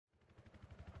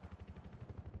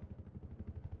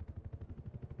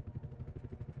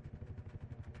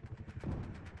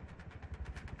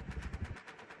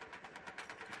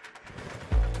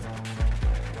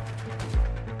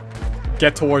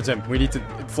get towards him. We need to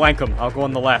flank him. I'll go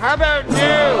on the left. How about you?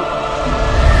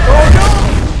 Oh no!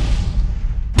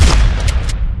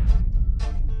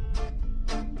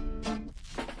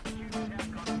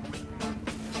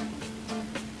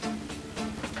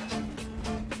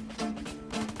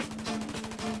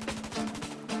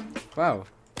 Wow.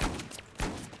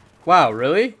 Wow,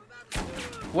 really?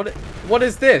 What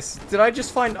is this? Did I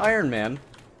just find Iron Man?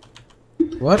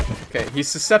 What? Okay, he's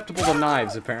susceptible to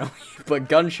knives apparently, but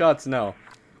gunshots no.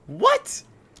 What?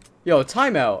 Yo,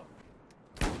 timeout.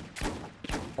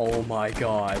 Oh my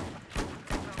god.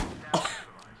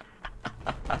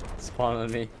 Spawn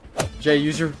on me. Jay,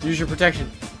 use your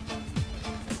protection.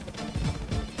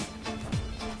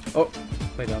 Oh,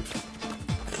 lay down.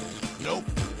 Nope.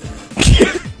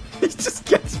 He just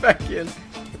gets back in.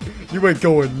 You ain't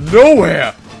going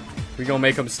nowhere. We gonna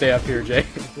make him stay up here, Jay.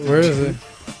 Where is it?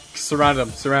 Surround him.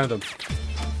 Surround him.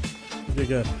 Okay,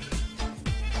 good.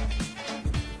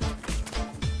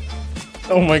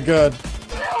 Oh my god.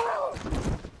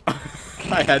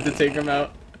 I had to take him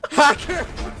out. Hacker!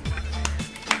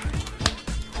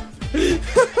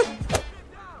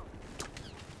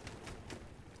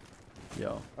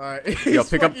 Yo. Alright. Yo,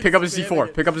 pick up the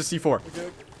C4. Pick up the C4. Okay.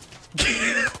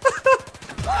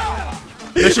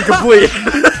 Mission complete.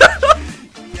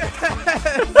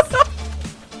 Yes!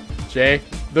 Jay,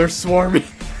 they're swarming.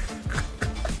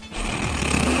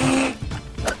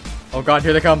 Oh god,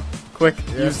 here they come. Quick,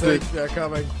 use the... They're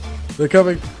coming. They're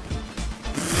coming.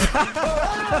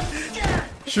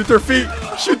 Shoot their feet!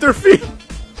 Shoot their feet!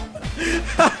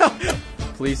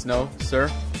 Please, no, sir.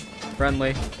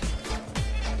 Friendly.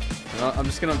 No, I'm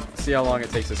just gonna see how long it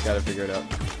takes this guy to figure it out.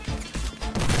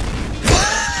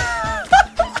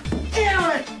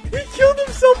 He killed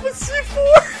himself with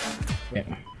C4!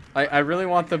 Yeah. I really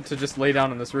want them to just lay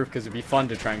down on this roof because it'd be fun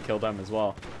to try and kill them as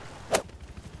well.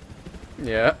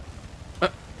 Yeah.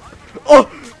 Oh!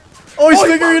 Oh, he's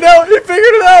figuring it out! He figured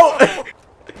it out!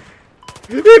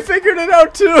 He figured it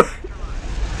out too!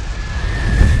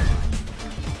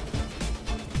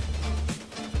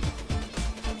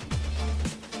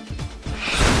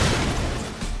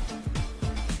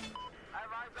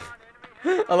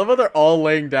 I love how they're all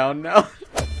laying down now.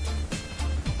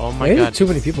 Oh my god. Too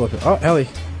many people. Oh, Ellie.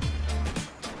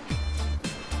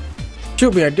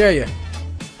 Shoot me, I dare you.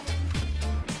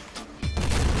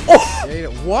 Oh! Yeah,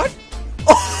 what?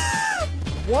 Oh!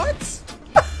 What?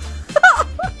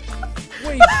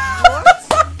 Wait, what?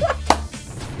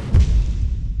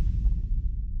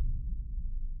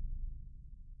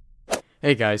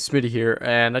 Hey guys, Smitty here,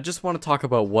 and I just want to talk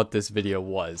about what this video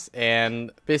was.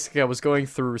 And basically I was going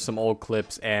through some old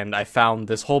clips and I found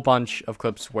this whole bunch of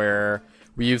clips where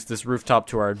we used this rooftop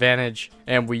to our advantage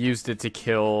and we used it to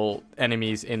kill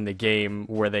enemies in the game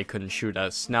where they couldn't shoot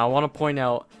us. Now I want to point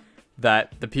out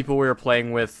that the people we were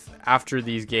playing with after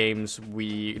these games,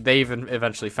 they even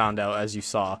eventually found out, as you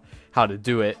saw, how to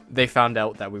do it. They found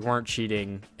out that we weren't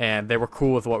cheating and they were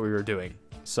cool with what we were doing.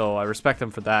 So I respect them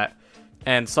for that.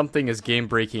 And something as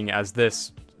game-breaking as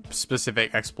this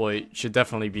specific exploit should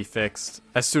definitely be fixed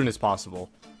as soon as possible.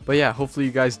 But yeah, hopefully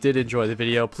you guys did enjoy the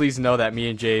video. Please know that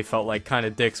me and Jay felt like kind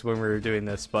of dicks when we were doing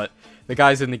this, but the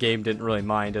guys in the game didn't really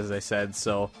mind, as I said,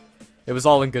 so it was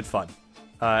all in good fun.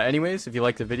 Anyways, if you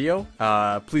liked the video,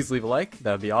 please leave a like.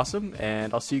 That would be awesome,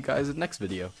 and I'll see you guys in the next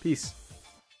video. Peace.